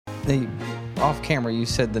Off camera, you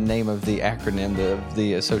said the name of the acronym of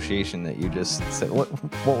the association that you just said. What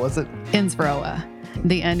was it? INSBROA,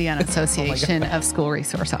 the Indiana Association of School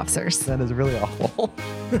Resource Officers. That is really awful.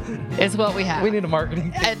 It's what we have. We need a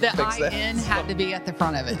marketing team And the to fix that. IN had to be at the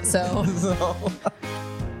front of it. So.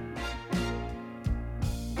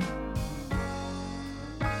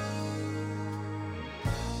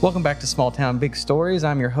 Welcome back to Small Town Big Stories.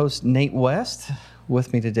 I'm your host, Nate West.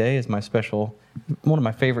 With me today is one of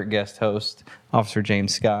my favorite guest hosts, Officer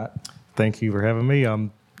James Scott. Thank you for having me.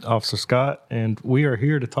 I'm Officer Scott, and we are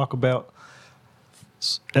here to talk about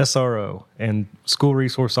SRO and school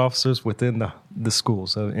resource officers within the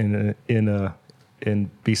schools in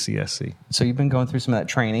BCSC. So you've been going through some of that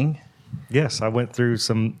training. Yes, I went through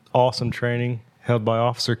some awesome training held by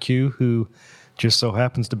Officer Q, who just so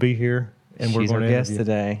happens to be here, and we're She's going our to guest interview.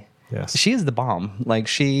 today. Yes, She is the bomb. Like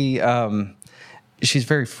she's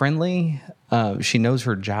very friendly. She knows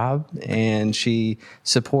her job, and she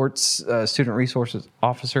supports student resources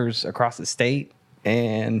officers across the state.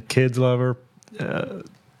 And kids love her.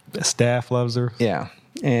 Staff loves her. yeah,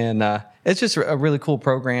 and it's just a really cool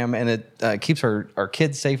program, and it keeps our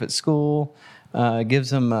kids safe at school.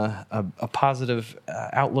 Gives them a positive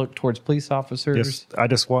outlook towards police officers. Yes, I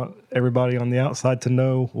just want everybody on the outside to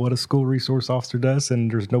know what a school resource officer does, and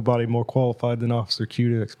there's nobody more qualified than Officer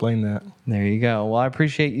Q to explain that. There you go. Well, I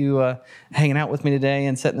appreciate you hanging out with me today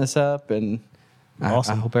and setting this up, and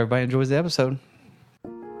Awesome. I hope everybody enjoys the episode.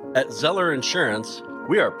 At Zeller Insurance,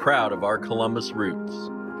 we are proud of our Columbus roots.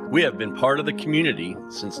 We have been part of the community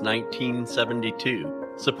since 1972.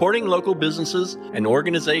 Supporting local businesses and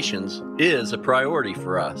organizations is a priority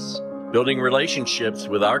for us. Building relationships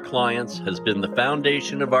with our clients has been the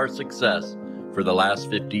foundation of our success for the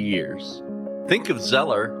last 50 years. Think of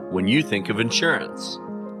Zeller when you think of insurance.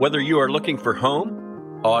 Whether you are looking for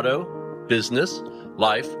home, auto, business,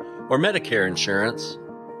 life, or Medicare insurance,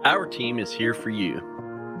 our team is here for you.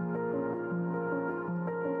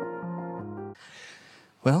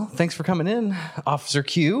 Well, thanks for coming in, Officer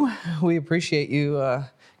Q. We appreciate you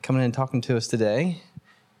coming in and talking to us today.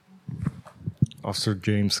 Officer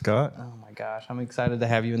James Scott. Oh my gosh, I'm excited to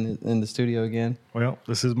have you in the studio again. Well,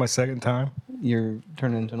 this is my second time. You're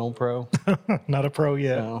turning into an old pro. Not a pro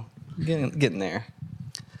yet. So getting there.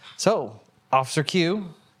 So, Officer Q,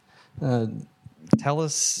 tell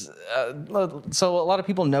us. So a lot of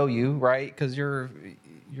people know you, right? Because you're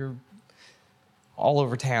all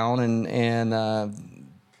over town and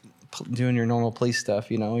doing your normal police stuff.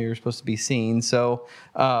 You know, you're supposed to be seen. So,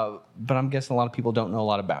 but I'm guessing a lot of people don't know a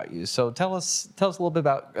lot about you. So tell us a little bit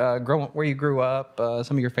about where you grew up,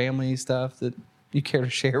 some of your family stuff that you care to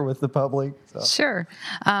share with the public. So. Sure.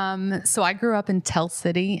 So I grew up in Tell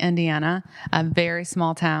City, Indiana, a very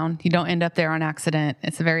small town. You don't end up there on accident.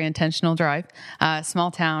 It's a very intentional drive.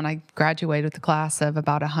 Small town. I graduated with a class of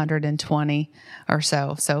about 120 or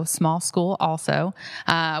so. So small school also.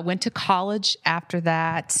 Went to college after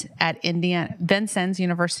that at Vincennes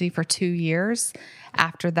University for 2 years.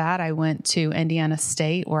 After that, I went to Indiana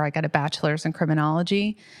State where I got a bachelor's in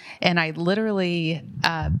criminology. And I literally,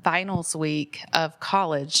 finals week of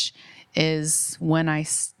college is when I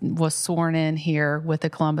was sworn in here with the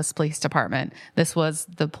Columbus Police Department. This was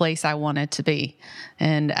the place I wanted to be.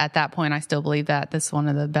 And at that point, I still believe that this is one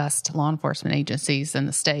of the best law enforcement agencies in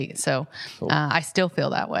the state. So I still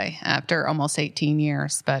feel that way after almost 18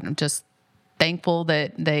 years. But I'm just thankful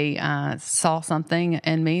that they saw something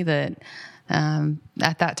in me that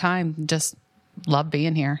at that time just loved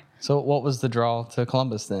being here. So what was the draw to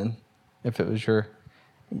Columbus then, if it was your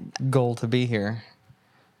goal to be here?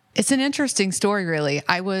 It's an interesting story, really.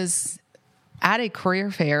 I was at a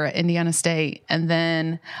career fair at Indiana State, and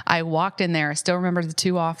then I walked in there. I still remember the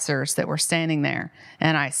two officers that were standing there,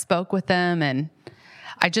 and I spoke with them, and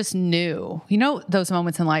I just knew. You know those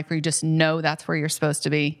moments in life where you just know that's where you're supposed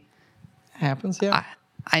to be? Happens, yeah.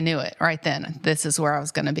 I knew it right then. This is where I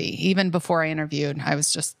was going to be. Even before I interviewed, I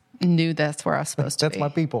was just knew that's where I was supposed to be. That's my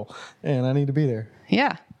people, and I need to be there.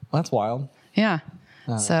 Yeah. Well, that's wild. Yeah.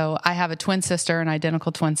 So I have a twin sister, an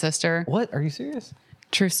identical twin sister. What? Are you serious?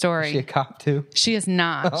 True story. Is she a cop too? She is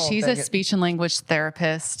not. Oh, She's dang a it. speech and language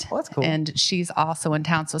therapist. Oh, that's cool. And she's also in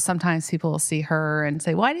town. So sometimes people will see her and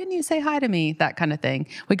say, why didn't you say hi to me? That kind of thing.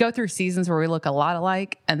 We go through seasons where we look a lot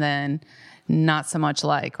alike and then not so much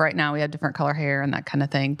alike. Right now we have different color hair and that kind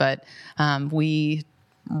of thing. But we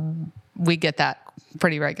get that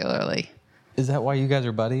pretty regularly. Is that why you guys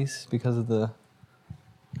are buddies? Because of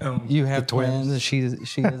you have the twins. twins. She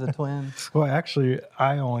is a twin. Well, actually,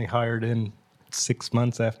 I only hired in 6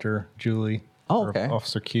 months after Julie, Oh, okay. or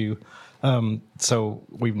Officer Q. So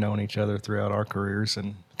we've known each other throughout our careers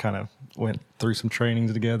and kind of went through some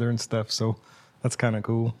trainings together and stuff. So that's kind of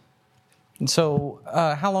cool. And so,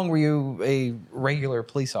 how long were you a regular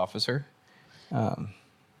police officer?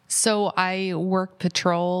 So I worked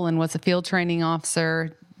patrol and was a field training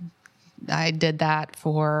officer. I did that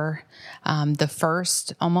for the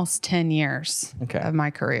first almost 10 years of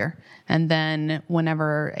my career. And then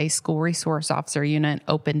whenever a school resource officer unit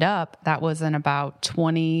opened up, that was in about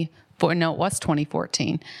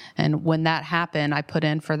 2014. And when that happened, I put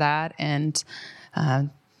in for that and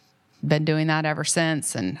been doing that ever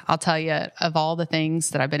since. And I'll tell you, of all the things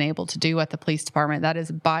that I've been able to do at the police department, that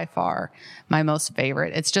is by far my most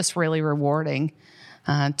favorite. It's just really rewarding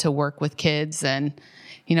to work with kids and,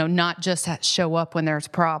 not just show up when there's a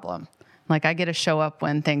problem. Like I get to show up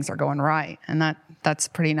when things are going right. And that's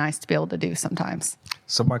pretty nice to be able to do sometimes.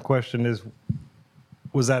 So my question is,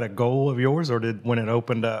 was that a goal of yours, or when it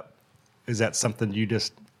opened up, is that something you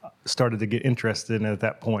just started to get interested in at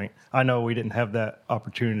that point? I know we didn't have that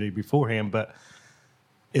opportunity beforehand, but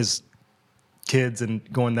is kids and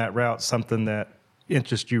going that route something that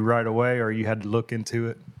interests you right away, or you had to look into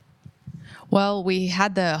it? Well, we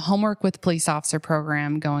had the Homework with Police Officer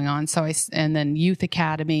program going on. And then Youth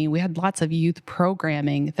Academy. We had lots of youth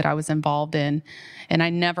programming that I was involved in. And I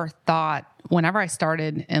never thought, whenever I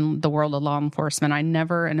started in the world of law enforcement, I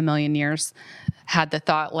never in a million years had the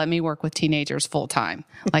thought, let me work with teenagers full time.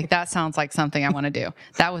 Like that sounds like something I want to do.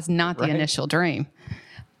 That was not the initial dream.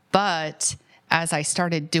 But as I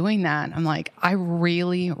started doing that, I'm like, I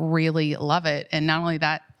really, really love it. And not only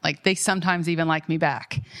that, like they sometimes even like me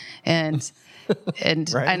back, and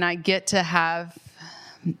and I get to have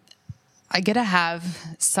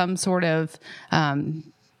some sort of,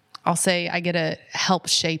 I'll say I get to help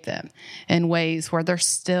shape them in ways where they're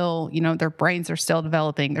still, their brains are still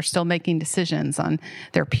developing. They're still making decisions on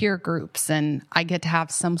their peer groups. And I get to have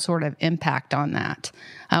some sort of impact on that.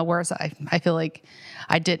 Whereas I feel like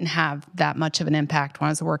I didn't have that much of an impact when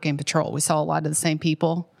I was working patrol. We saw a lot of the same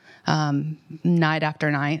people night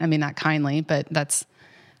after night. I mean, not kindly, but that's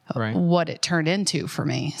what it turned into for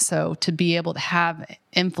me. So to be able to have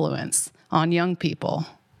influence on young people,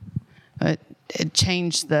 it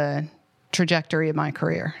changed the trajectory of my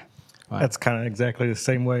career. Wow. That's kind of exactly the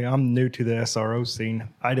same way. I'm new to the SRO scene.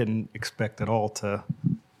 I didn't expect at all to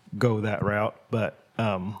go that route, but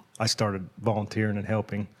I started volunteering and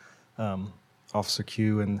helping Officer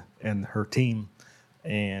Q and her team.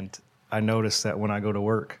 And I noticed that when I go to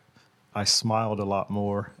work, I smiled a lot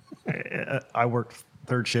more. I worked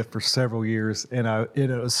third shift for several years, and it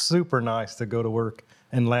was super nice to go to work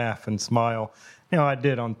and laugh and smile. I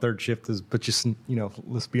did on third shift, but just,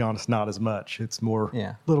 let's be honest, not as much. It's more,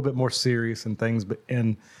 a little bit more serious and things,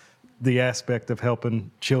 and the aspect of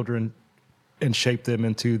helping children and shape them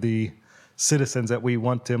into the citizens that we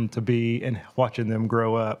want them to be and watching them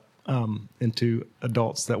grow up into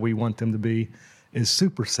adults that we want them to be is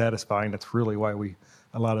super satisfying. That's really why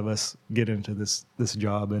a lot of us get into this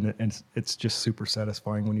job, and it's just super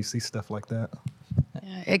satisfying when you see stuff like that.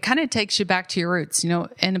 It kind of takes you back to your roots.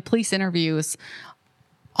 In police interviews,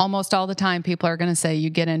 almost all the time people are going to say you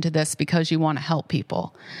get into this because you want to help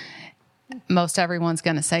people. Most everyone's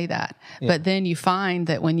going to say that. Yeah. But then you find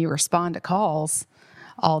that when you respond to calls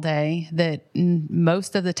all day, that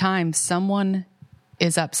most of the time someone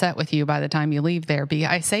is upset with you by the time you leave there.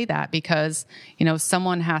 I say that because,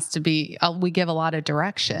 someone has to be, we give a lot of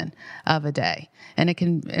direction of a day,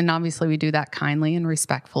 and obviously we do that kindly and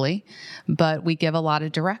respectfully, but we give a lot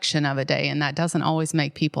of direction of a day, and that doesn't always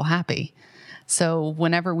make people happy. So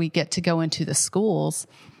whenever we get to go into the schools,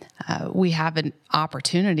 we have an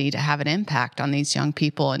opportunity to have an impact on these young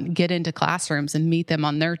people and get into classrooms and meet them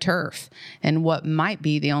on their turf and what might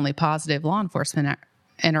be the only positive law enforcement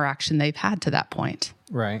interaction they've had to that point.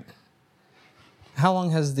 Right. How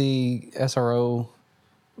long has the SRO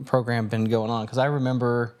program been going on? Because I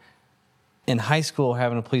remember in high school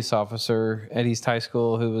having a police officer at East High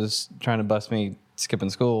School who was trying to bust me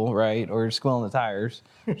skipping school, right? Or squealing the tires,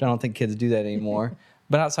 which I don't think kids do that anymore.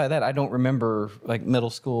 But outside of that, I don't remember like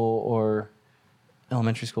middle school or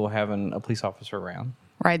elementary school having a police officer around.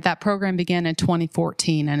 Right. That program began in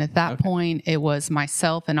 2014. And at that point, it was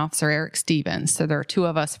myself and Officer Eric Stevens. So there are two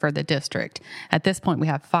of us for the district. At this point, we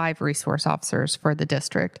have 5 resource officers for the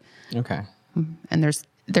district. Okay. And there's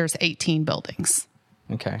 18 buildings.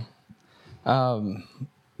 Okay.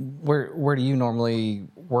 Where do you normally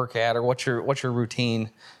work at, or what's your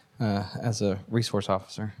routine as a resource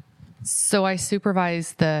officer? So I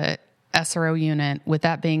supervise the SRO unit. With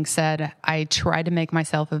that being said, I try to make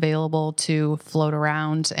myself available to float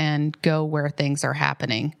around and go where things are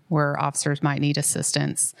happening, where officers might need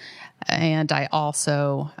assistance. And I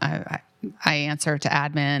also, I answer to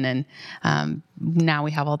admin, and now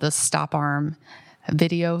we have all this stop arm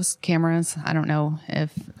videos, cameras. I don't know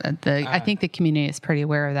if I think the community is pretty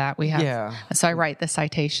aware of that. We have, so I write the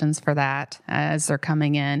citations for that as they're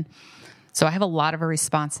coming in. So I have a lot of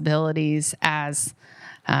responsibilities as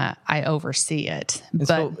I oversee it. And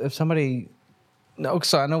so if somebody,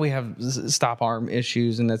 so I know we have stop arm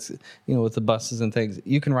issues, and that's, with the buses and things.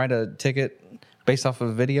 You can write a ticket based off of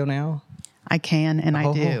a video now? I can, and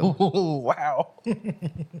I do. Oh, wow.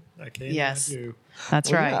 I can. Yes. I do.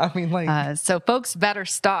 That's right. Yeah, I mean, so folks better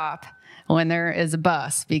stop when there is a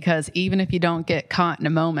bus, because even if you don't get caught in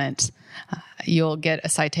a moment, you'll get a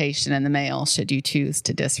citation in the mail should you choose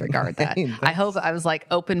to disregard that. I hope I was like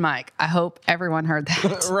open mic. I hope everyone heard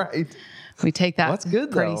that. Right. We take that That's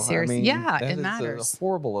good, pretty though. seriously. I mean, It matters. It's a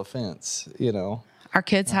horrible offense, Our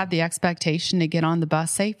kids have the expectation to get on the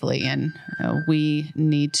bus safely, and we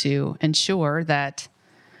need to ensure that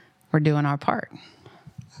we're doing our part.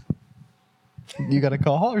 You got a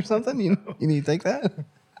call or something? You need to take that?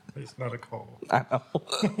 It's not a call. I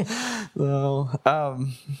know.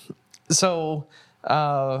 So,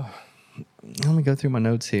 let me go through my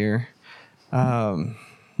notes here.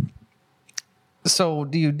 So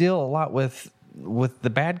do you deal a lot with the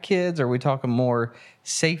bad kids, or are we talking more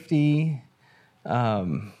safety?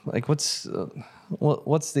 Like what's the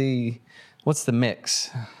mix?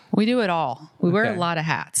 We do it all. We wear Okay. a lot of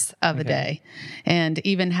hats of a day. And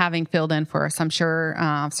even having filled in for us, I'm sure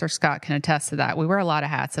Officer Scott can attest to that. We wear a lot of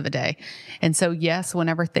hats of a day. And so, yes,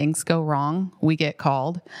 whenever things go wrong, we get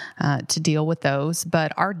called to deal with those.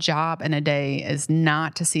 But our job in a day is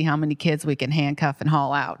not to see how many kids we can handcuff and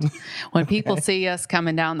haul out. When people see us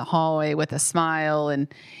coming down the hallway with a smile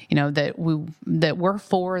and, that we're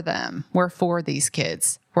for them, we're for these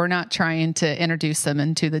kids. We're not trying to introduce them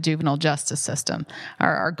into the juvenile justice system.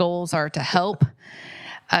 Our goals are to help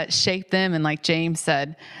shape them, and like James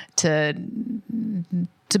said, to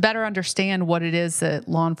better understand what it is that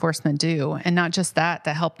law enforcement do, and not just that,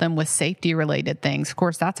 to help them with safety-related things. Of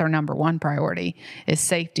course, that's our number one priority, is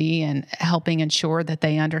safety and helping ensure that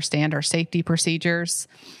they understand our safety procedures.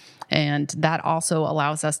 And that also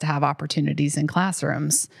allows us to have opportunities in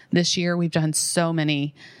classrooms. This year, we've done so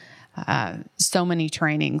many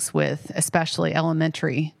trainings with especially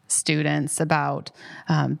elementary students about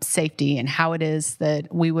safety and how it is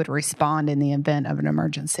that we would respond in the event of an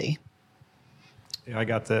emergency. Yeah, I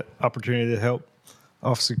got the opportunity to help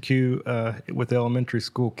Officer Q with elementary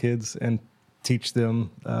school kids and teach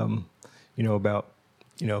them, about,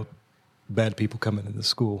 bad people coming into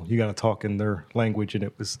school. You got to talk in their language, and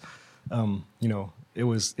it was, it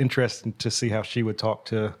was interesting to see how she would talk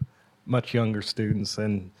to much younger students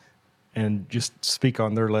and just speak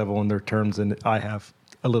on their level and their terms. And I have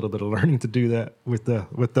a little bit of learning to do that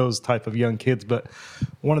with those type of young kids. But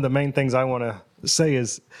one of the main things I want to say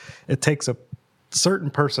is it takes a certain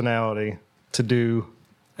personality to do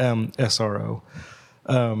SRO.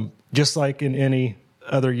 Just like in any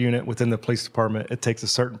other unit within the police department, it takes a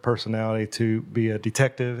certain personality to be a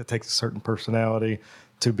detective. It takes a certain personality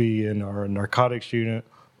to be in our narcotics unit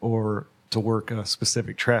or to work a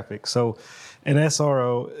specific traffic. So an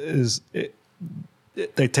SRO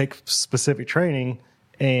they take specific training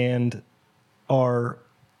and are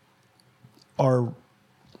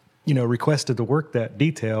requested to work that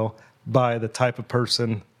detail by the type of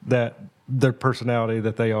person that their personality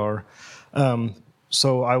that they are.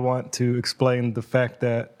 So I want to explain the fact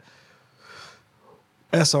that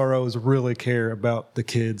SROs really care about the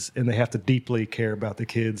kids, and they have to deeply care about the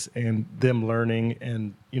kids and them learning.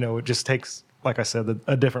 And, it just takes, like I said,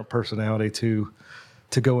 a different personality to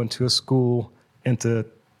go into a school and to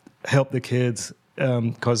help the kids,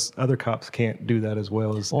 because other cops can't do that as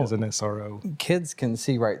well as an SRO. Kids can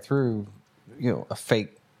see right through, a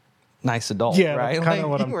fake nice adult, Yeah, right? that's kinda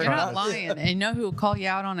what I'm You're trying not to lying. And you know who will call you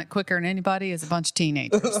out on it quicker than anybody is a bunch of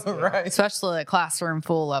teenagers. Right. Especially a classroom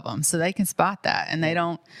full of them. So they can spot that. And they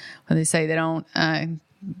don't, when they say they don't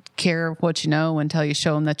care what you know until you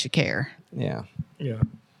show them that you care. Yeah. Yeah.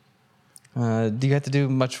 Do you have to do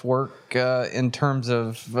much work in terms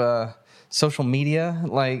of social media?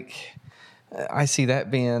 Like, I see that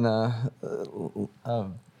being a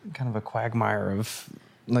kind of a quagmire of,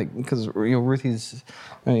 like, because Ruthie's,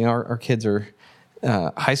 our kids are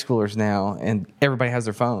high schoolers now, and everybody has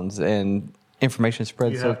their phones, and information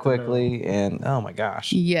spreads You so have to quickly, and oh my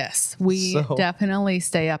gosh. Yes, we So- definitely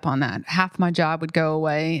stay up on that. Half my job would go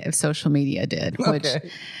away if social media did, which Okay.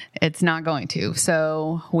 it's not going to.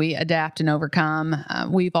 So we adapt and overcome.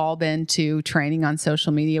 We've all been to training on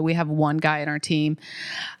social media. We have one guy on our team.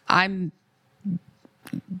 I'd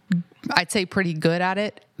say pretty good at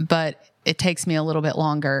it, but it takes me a little bit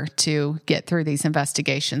longer to get through these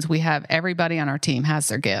investigations. We have everybody on our team has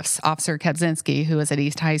their gifts. Officer Kaczynski, who is at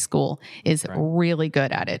East High School, is really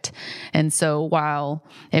good at it. And so while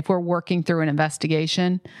if we're working through an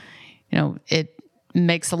investigation, it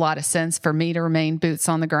makes a lot of sense for me to remain boots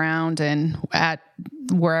on the ground and at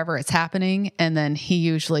wherever it's happening. And then he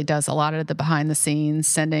usually does a lot of the behind the scenes,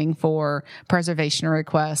 sending for preservation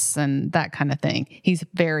requests and that kind of thing. He's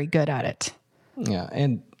very good at it. Yeah,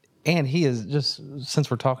 and he is just,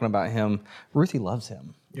 since we're talking about him, Ruthie loves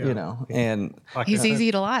him. Yeah. And Like He's I said,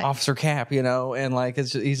 easy to like. Officer Cap, and like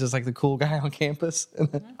he's just like the cool guy on campus.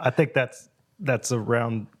 I think that's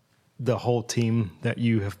around the whole team that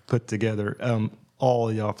you have put together. All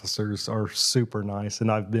the officers are super nice,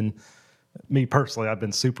 and me personally, I've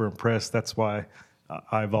been super impressed. That's why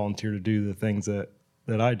I volunteer to do the things that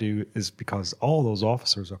I do, is because all those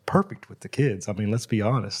officers are perfect with the kids. I mean, let's be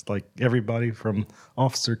honest. Like everybody from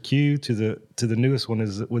Officer Q to the newest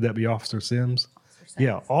one would that be Officer Sims?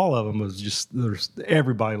 Yeah, all of them was just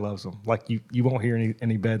everybody loves them. Like you won't hear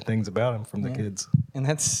any bad things about them from the kids. And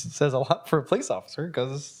that says a lot for a police officer,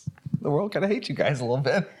 because the world kind of hates you guys a little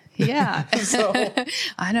bit. Yeah. So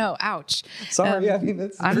I know. Ouch. sorry. I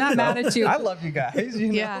mean, I'm not mad at you. I love you guys.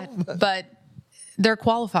 Yeah. But they're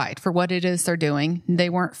qualified for what it is they're doing. They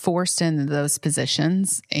weren't forced into those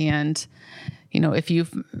positions. And,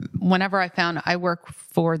 whenever I work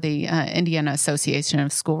for the Indiana Association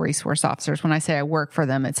of School Resource Officers. When I say I work for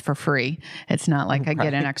them, it's for free. It's not like I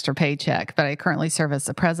get an extra paycheck, but I currently serve as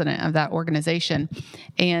the president of that organization.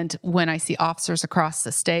 And when I see officers across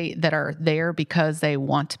the state that are there because they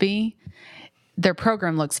want to be, their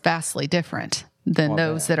program looks vastly different than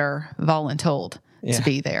those that are voluntold to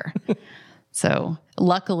be there. So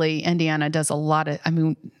luckily, Indiana does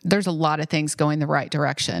there's a lot of things going the right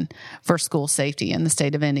direction for school safety in the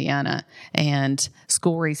state of Indiana. And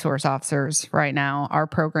school resource officers right now, our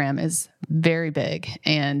program is very big,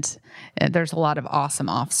 and there's a lot of awesome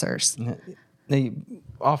officers.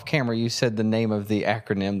 Off camera, you said the name of the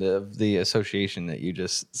acronym of the association that you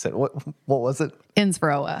just said. What was it?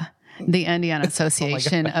 INSROA, the Indiana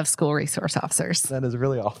Association of School Resource Officers. That is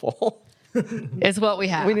really awful. Is what we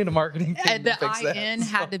have. We need a marketing team And to the fix that. IN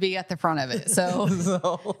had to be at the front of it. So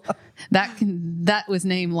that was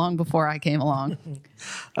named long before I came along.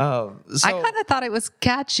 I kind of thought it was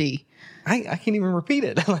catchy. I can't even repeat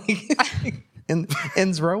it.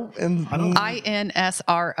 INSROA. INSROA.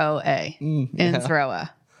 INSROA.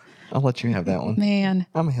 I'll let you have that one. Man.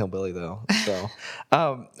 I'm a hillbilly, though. So,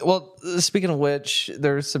 well, speaking of which,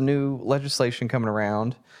 there's some new legislation coming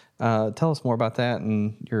around. Tell us more about that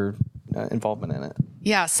and your involvement in it.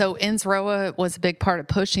 Yeah, so INSROA was a big part of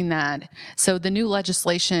pushing that. So the new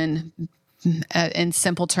legislation, in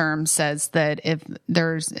simple terms, says that if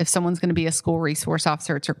someone's going to be a school resource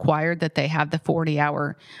officer, it's required that they have the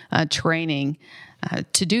 40-hour training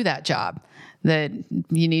to do that job. That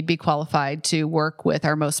you need to be qualified to work with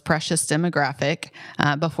our most precious demographic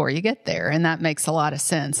before you get there. And that makes a lot of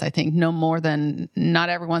sense. I think not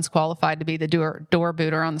everyone's qualified to be the door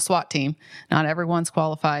booter on the SWAT team. Not everyone's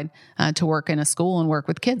qualified to work in a school and work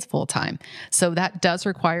with kids full time. So that does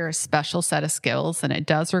require a special set of skills, and it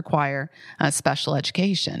does require special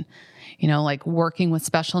education. Like working with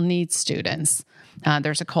special needs students.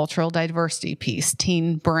 There's a cultural diversity piece,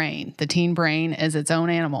 teen brain. The teen brain is its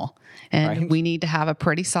own animal. And we need to have a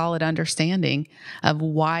pretty solid understanding of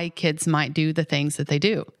why kids might do the things that they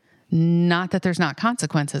do. Not that there's not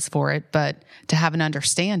consequences for it, but to have an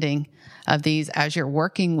understanding of these as you're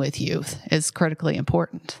working with youth is critically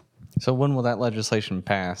important. So when will that legislation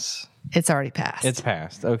pass? It's already passed. It's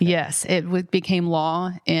passed. Okay. Yes, it became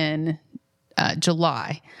law in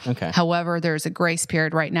July. Okay. However, there's a grace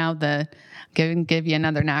period right now. Give you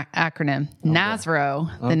another acronym.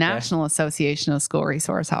 NASRO, the National Association of School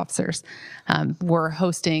Resource Officers. We're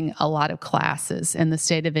hosting a lot of classes in the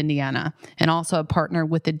state of Indiana, and also a partner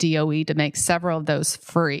with the DOE to make several of those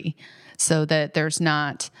free, so that there's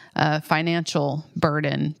not a financial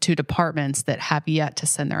burden to departments that have yet to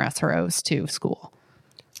send their SROs to school.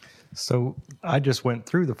 So I just went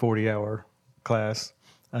through the 40-hour class,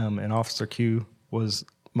 and Officer Q was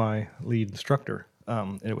my lead instructor.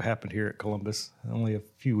 It happened here at Columbus only a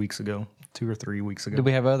few weeks ago, 2 or 3 weeks ago. Do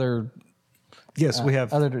we have other? Yes, we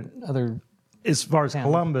have other. As far as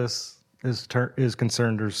Columbus, is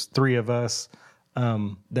concerned, there's 3 of us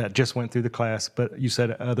that just went through the class, but you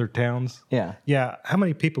said other towns? Yeah. Yeah. How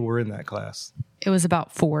many people were in that class? It was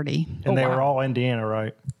about 40. And they were all Indiana,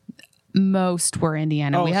 right? Most were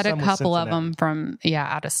Indiana. Oh, we had a some was couple of Cincinnati. them from,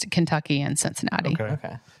 out of Kentucky and Cincinnati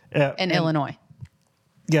Okay. Okay. and Illinois.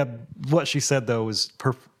 Yeah, what she said though is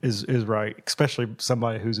right, especially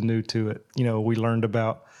somebody who's new to it. We learned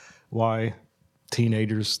about why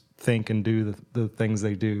teenagers think and do the things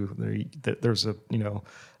they do. There's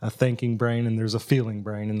a thinking brain and there's a feeling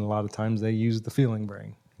brain, and a lot of times they use the feeling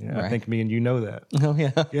brain. Yeah, Right. I think me and you know that. Oh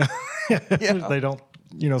yeah. Yeah, they don't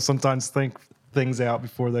sometimes think things out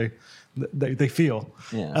before they feel.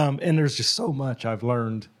 Yeah. And there's just so much I've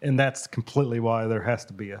learned, and that's completely why there has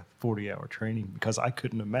to be a 40-hour training, because I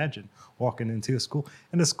couldn't imagine walking into a school.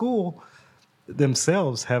 And the school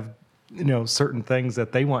themselves have certain things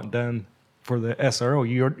that they want done for the SRO.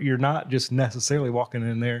 You're not just necessarily walking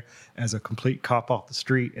in there as a complete cop off the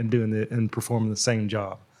street and and performing the same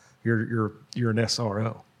job. You're an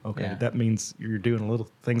SRO. Okay, Yeah. that means you're doing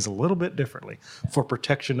things a little bit differently for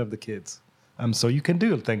protection of the kids. So you can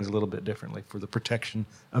do things a little bit differently for the protection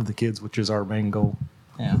of the kids, which is our main goal.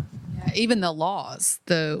 Yeah. Even the laws,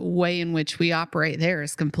 the way in which we operate there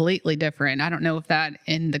is completely different. I don't know if that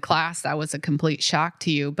in the class that was a complete shock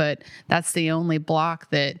to you, but that's the only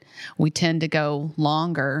block that we tend to go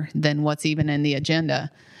longer than what's even in the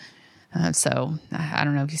agenda. So I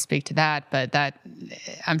don't know if you speak to that, but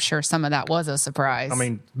I'm sure some of that was a surprise. I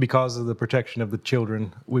mean, because of the protection of the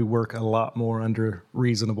children, we work a lot more under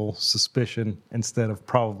reasonable suspicion instead of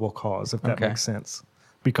probable cause, if that Okay. makes sense.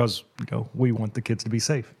 Because we want the kids to be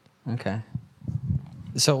safe. Okay.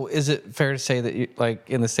 So is it fair to say that you, like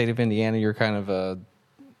in the state of Indiana, you're kind of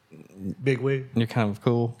Big wig. you're kind of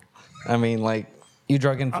cool? I mean, like you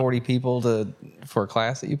drug in 40 people for a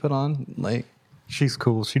class that you put on, like. She's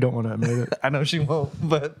cool. She don't want to admit it. I know she won't,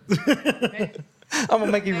 but I'm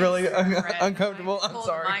gonna make you really uncomfortable. I'm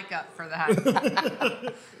sorry. Pull the mic up for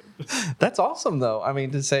that. That's awesome, though. I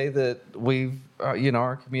mean, to say that we've,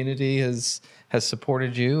 our community has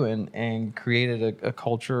supported you and created a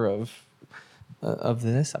culture of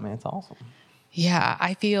this. I mean, it's awesome. Yeah,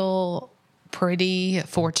 I feel pretty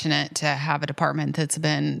fortunate to have a department that's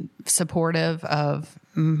been supportive of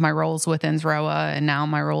my roles with NSROA and now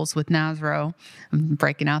my roles with NASRO. I'm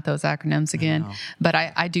breaking out those acronyms again. But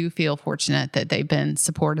I do feel fortunate that they've been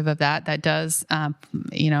supportive of that. That does,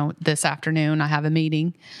 this afternoon I have a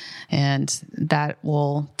meeting and that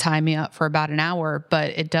will tie me up for about an hour, but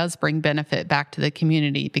it does bring benefit back to the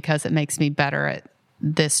community because it makes me better at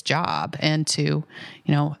this job and to,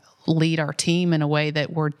 lead our team in a way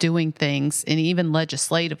that we're doing things, and even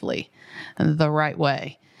legislatively, the right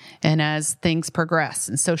way. And as things progress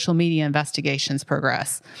and social media investigations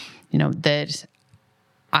progress, that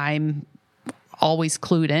I'm always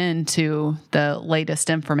clued in to the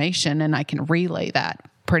latest information and I can relay that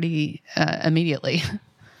pretty immediately.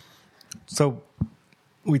 So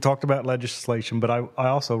we talked about legislation, but I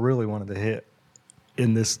also really wanted to hit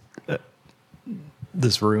in this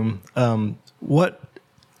room. What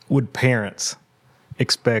would parents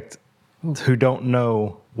expect who don't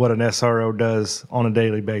know what an SRO does on a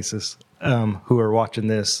daily basis, who are watching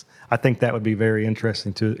this? I think that would be very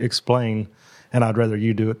interesting to explain, and I'd rather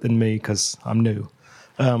you do it than me because I'm new.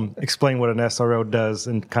 Explain what an SRO does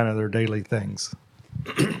and kind of their daily things.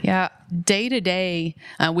 Yeah, day to day,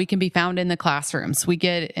 we can be found in the classrooms. We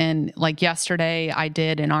get in, like yesterday, I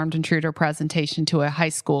did an armed intruder presentation to a high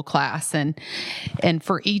school class, and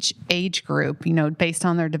for each age group, based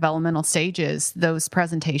on their developmental stages, those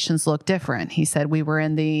presentations look different. He said we were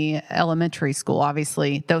in the elementary school.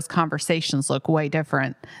 Obviously, those conversations look way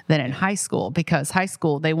different than in high school, because high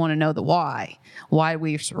school, they want to know the why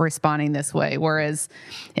we're responding this way. Whereas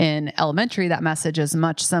in elementary, that message is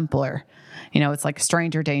much simpler. It's like a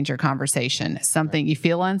stranger danger conversation. Something you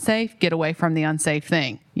feel unsafe, get away from the unsafe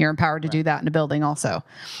thing. You're empowered to do that in a building also.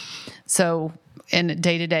 So in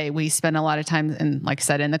day to day, we spend a lot of time in, like I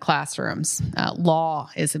said, in the classrooms. Law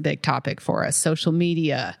is a big topic for us. Social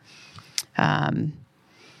media.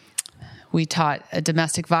 We taught a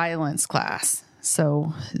domestic violence class.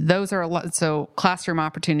 So those are a lot. So classroom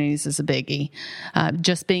opportunities is a biggie.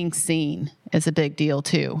 Just being seen is a big deal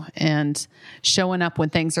too. And showing up when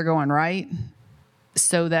things are going right,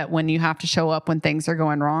 so that when you have to show up when things are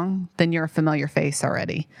going wrong, then you're a familiar face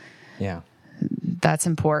already. Yeah. That's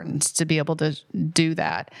important to be able to do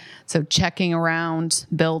that. So checking around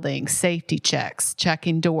buildings, safety checks,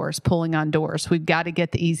 checking doors, pulling on doors. We've got to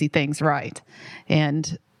get the easy things right.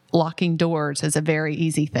 And locking doors is a very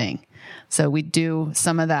easy thing. So we do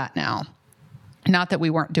some of that now. Not that we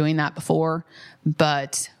weren't doing that before,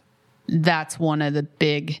 but that's one of the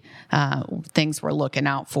big things we're looking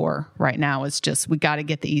out for right now is just we got to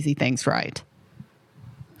get the easy things right.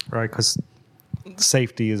 Right, because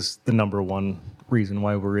safety is the number one reason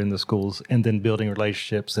why we're in the schools, and then building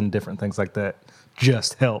relationships and different things like that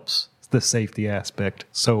just helps the safety aspect.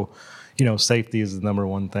 So, safety is the number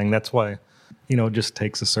one thing. That's why, it just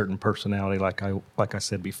takes a certain personality, like I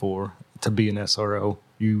said before, to be an SRO.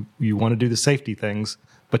 You want to do the safety things,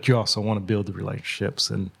 but you also want to build the relationships,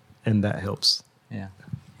 and that helps. Yeah.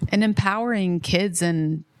 And empowering kids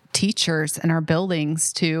and teachers in our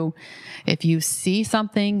buildings to, if you see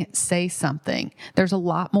something, say something. There's a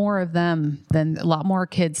lot more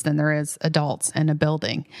kids than there is adults in a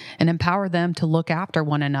building, and empower them to look after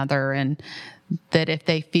one another, and that if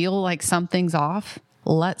they feel like something's off,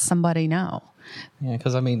 let somebody know. Yeah,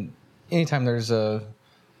 because anytime there's a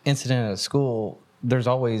incident at a school, there's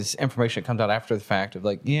always information that comes out after the fact of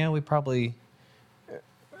like, yeah, we probably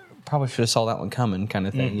should have saw that one coming, kind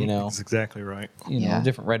of thing. That's exactly right.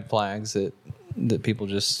 Different red flags that people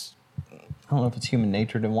just, I don't know if it's human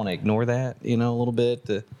nature to want to ignore that, a little bit,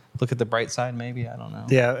 to look at the bright side, maybe. I don't know.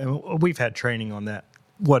 Yeah, and we've had training on that.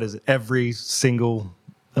 What is it? Every single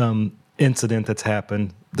incident that's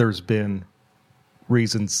happened, there's been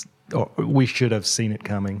reasons, or we should have seen it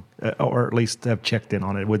coming, or at least have checked in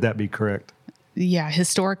on it. Would that be correct? Yeah,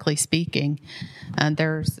 historically speaking,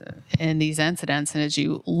 there's in these incidents, and as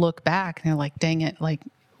you look back, they're like, dang it, like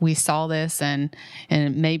we saw this, and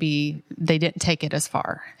maybe they didn't take it as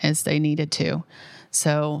far as they needed to.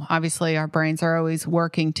 So obviously our brains are always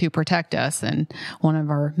working to protect us, and one of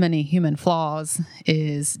our many human flaws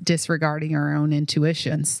is disregarding our own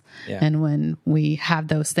intuitions. Yeah. And when we have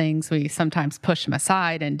those things, we sometimes push them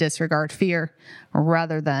aside and disregard fear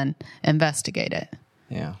rather than investigate it.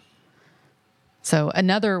 Yeah. So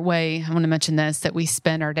another way, I want to mention this, that we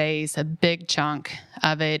spend our days, a big chunk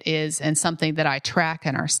of it is, and something that I track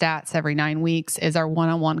in our stats every 9 weeks, is our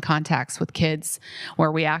one-on-one contacts with kids,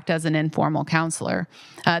 where we act as an informal counselor.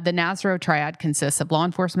 The NASRO triad consists of law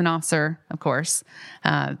enforcement officer, of course,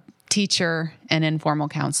 teacher, and informal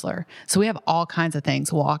counselor. So we have all kinds of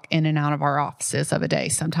things walk in and out of our offices of a day.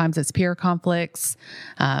 Sometimes it's peer conflicts.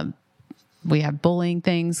 We have bullying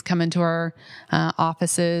things come into our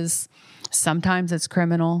offices. Sometimes it's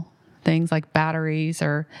criminal things like batteries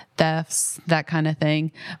or thefts, that kind of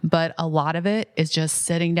thing. But a lot of it is just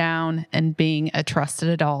sitting down and being a trusted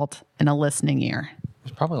adult and a listening ear.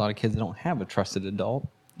 There's probably a lot of kids that don't have a trusted adult.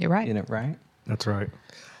 You're right. In it, right? That's right.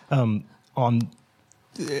 On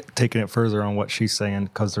taking it further on what she's saying,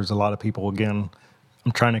 because there's a lot of people, again,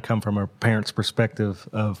 I'm trying to come from a parent's perspective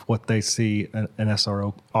of what they see an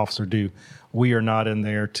SRO officer do. We are not in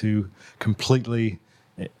there to completely,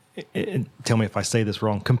 tell me if I say this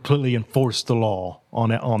wrong, completely enforce the law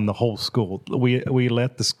on the whole school. We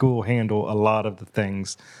let the school handle a lot of the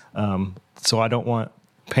things. So I don't want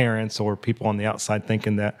parents or people on the outside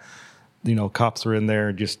thinking that, cops are in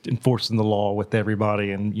there just enforcing the law with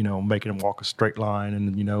everybody and, making them walk a straight line.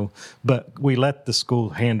 And, but we let the school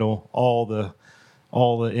handle all the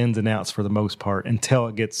ins and outs for the most part until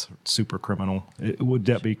it gets super criminal. Would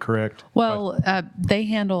that be correct? Well, they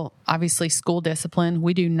handle, obviously, school discipline.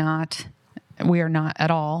 We are not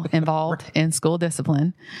at all involved in school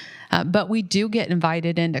discipline. But we do get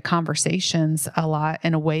invited into conversations a lot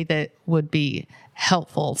in a way that would be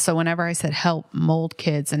helpful. So whenever I said help mold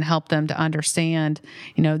kids and help them to understand,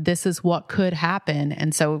 this is what could happen.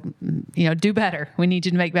 And so, do better. We need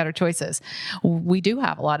you to make better choices. We do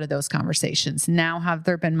have a lot of those conversations. Now, have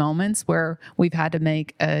there been moments where we've had to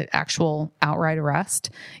make an actual outright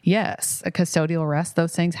arrest? Yes, a custodial arrest,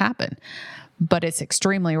 those things happen. But it's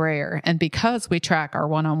extremely rare. And because we track our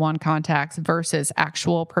one-on-one contacts versus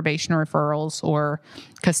actual probation referrals or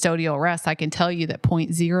custodial arrests, I can tell you that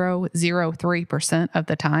 0.003% of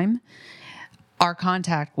the time, our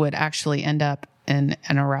contact would actually end up in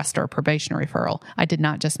an arrest or probation referral. I did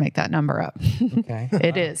not just make that number up. Okay.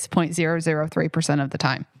 It is 0.003% of the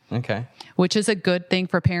time. Okay. Which is a good thing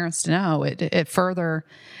for parents to know. It further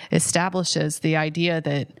establishes the idea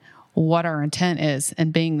that what our intent is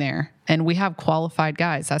and being there. And we have qualified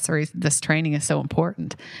guys. That's the reason this training is so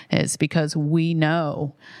important, is because we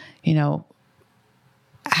know,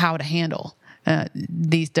 how to handle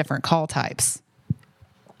these different call types.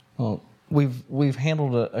 Well, we've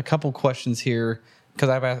handled a couple questions here because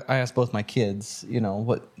I asked both my kids,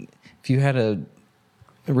 what if you had a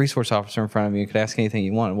resource officer in front of you, could ask anything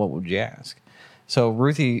you wanted, what would you ask? So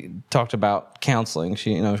Ruthie talked about counseling.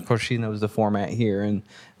 She, of course, she knows the format here, and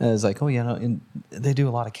is like, and they do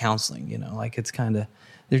a lot of counseling. Like it's kind of,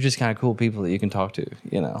 they're just kind of cool people that you can talk to,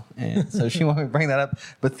 you know. And so she wanted me to bring that up.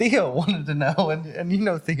 But Theo wanted to know, and you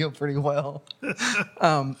know Theo pretty well.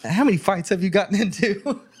 How many fights have you gotten into?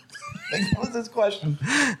 Like, what was this question?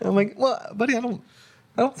 And I'm like, well, buddy, I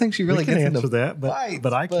don't think she really We can gets answer into that, fights,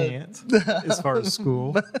 but I can't as far as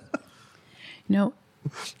school. No.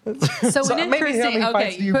 So an maybe how many interesting. fights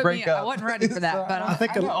Okay, do you you put break me. I up? wasn't ready for that, but I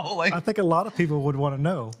think I think a lot of people would want to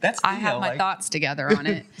know. That's I Theo, have my like, thoughts together on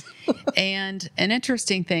it. And an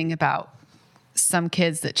interesting thing about some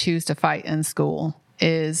kids that choose to fight in school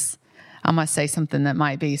is, I must say something that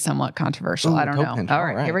might be somewhat controversial. Ooh, I don't know. toe-pinch. All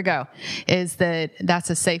right, here we go. Is that's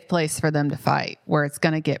a safe place for them to fight where it's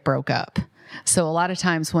going to get broke up. So a lot of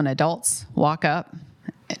times when adults walk up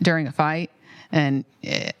during a fight, and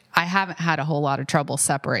I haven't had a whole lot of trouble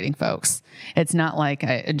separating folks. It's not like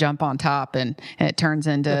I jump on top and it turns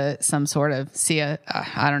into some sort of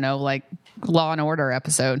I don't know, like Law and Order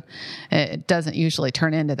episode. It doesn't usually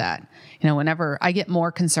turn into that. You know, whenever I get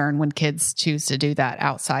more concerned when kids choose to do that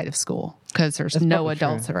outside of school because there's no probably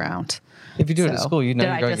adults true. around. If you do it at So, school, you know did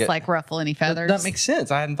you're I going to just get like ruffle any feathers? That makes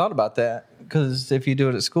sense. I hadn't thought about that because if you do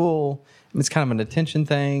it at school, it's kind of an attention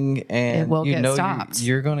thing, and It will you get know stopped.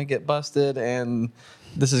 you're going to get busted, and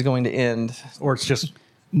this is going to end. Or it's just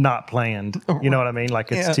not planned. You know what I mean? Like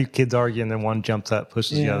it's Yeah. two kids arguing, then one jumps up,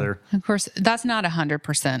 pushes the Yeah. other. Of course, that's not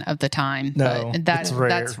 100% of the time. No, but it's rare.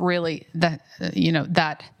 that's really that.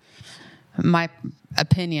 That my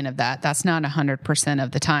opinion of that's not 100%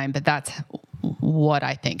 of the time, but that's what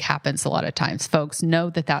I think happens a lot of times. Folks know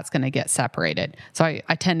that that's going to get separated, so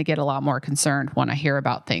I tend to get a lot more concerned when I hear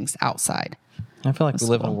about things outside. I feel like we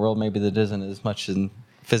live in a world maybe that isn't as much in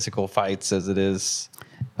physical fights as it is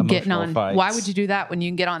Getting emotional on. fights. Why would you do that when you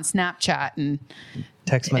can get on Snapchat and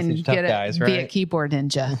text message tough get guys, be a right? keyboard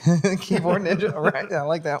ninja? Keyboard ninja, right? I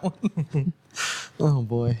like that one. Oh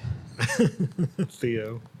boy,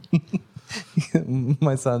 Theo.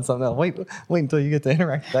 my son's something else. Wait until you get to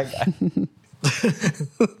interact with that guy.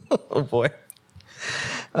 Oh boy.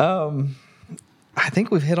 I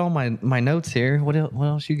think we've hit all my notes here. What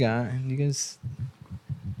else you got? You guys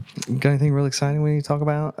got anything really exciting we need to talk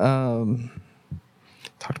about?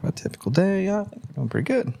 Talked about typical day. Yeah, I think we're doing pretty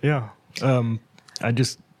good. Yeah. I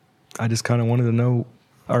just kind of wanted to know,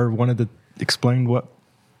 or wanted to explain what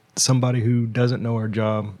somebody who doesn't know our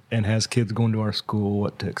job and has kids going to our school,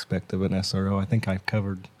 what to expect of an SRO. I think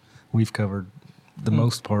we've covered the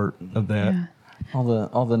most part of that. Yeah. All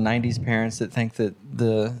the 90s parents that think that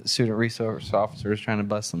the student resource officer is trying to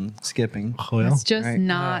bust them skipping. Well, That's just right.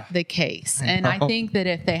 not the case. And I think that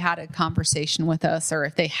if they had a conversation with us or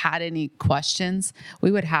if they had any questions,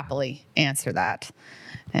 we would happily answer that.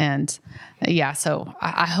 And yeah, so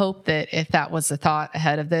I hope that if that was the thought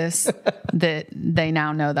ahead of this, that they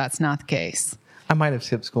now know that's not the case. I might have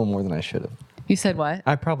skipped school more than I should have. You said what?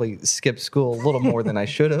 I probably skipped school a little more than I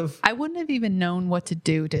should have. I wouldn't have even known what to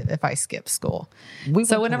do if I skipped school. We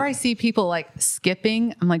So went whenever to- I see people like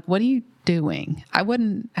skipping, I'm like, what are you doing? I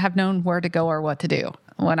wouldn't have known where to go or what to do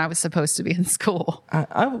when I was supposed to be in school.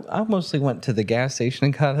 I mostly went to the gas station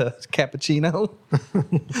and got a cappuccino.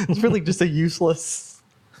 It's really just a useless.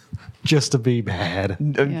 just to be bad.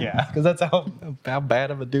 Yeah, because that's how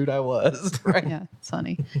bad of a dude I was. Right? Yeah, it's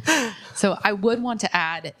funny. So I would want to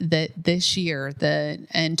add that this year,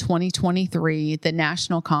 in 2023, the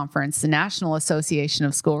national conference, the National Association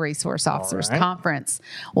of School Resource Officers right. conference,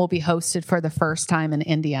 will be hosted for the first time in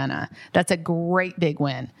Indiana. That's a great big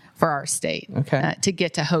win for our state. Okay. To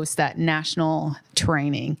get to host that national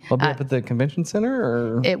training. I'll be up at the convention center,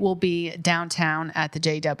 or It will be downtown at the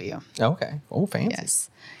JW. okay. Oh, fancy.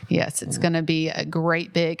 Yes, it's going to be a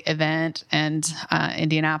great big event, and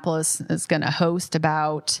Indianapolis is going to host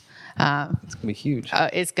about. It's gonna be huge.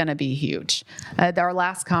 It's going to be huge. Our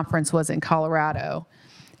last conference was in Colorado,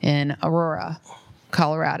 in Aurora,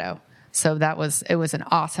 Colorado. So it was an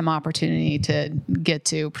awesome opportunity to get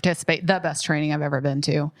to participate. The best training I've ever been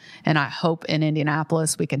to, and I hope in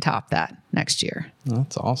Indianapolis we can top that next year.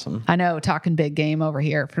 That's awesome. I know, talking big game over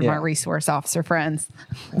here from Yeah. our resource officer friends,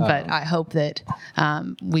 but I hope that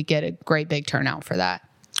we get a great big turnout for that.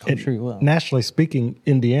 I'm sure you will. Nationally speaking,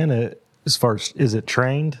 Indiana, as far as is it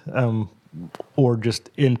trained or just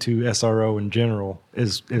into SRO in general,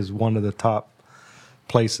 is one of the top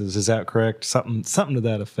places. Is that correct? Something to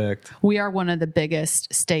that effect. We are one of the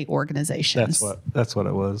biggest state organizations. That's what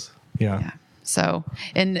it was. Yeah. Yeah. So,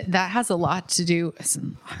 and that has a lot to do.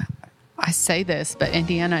 I say this, but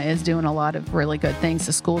Indiana is doing a lot of really good things.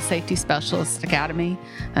 The School Safety Specialist Academy,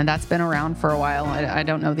 and that's been around for a while. I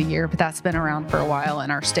don't know the year, but that's been around for a while.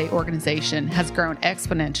 And our state organization has grown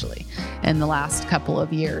exponentially in the last couple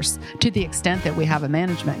of years, to the extent that we have a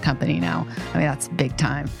management company now. I mean, that's big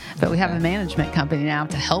time. But we have a management company now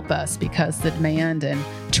to help us because the demand and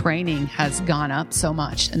training has gone up so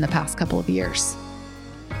much in the past couple of years.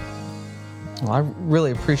 Well, I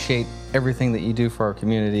really appreciate everything that you do for our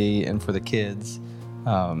community and for the kids,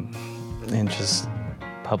 and just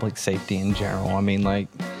public safety in general. I mean, like,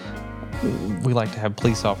 we like to have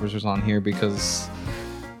police officers on here because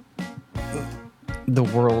the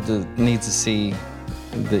world needs to see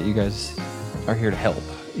that you guys are here to help,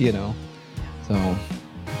 you know.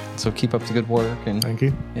 So keep up the good work, and Thank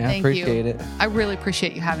you. Yeah, Thank appreciate you. it. I really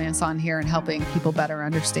appreciate you having us on here and helping people better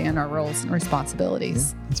understand our roles and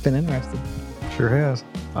responsibilities. It's been interesting. Sure has.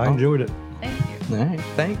 I enjoyed it. Thank you. All right,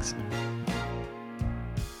 thanks.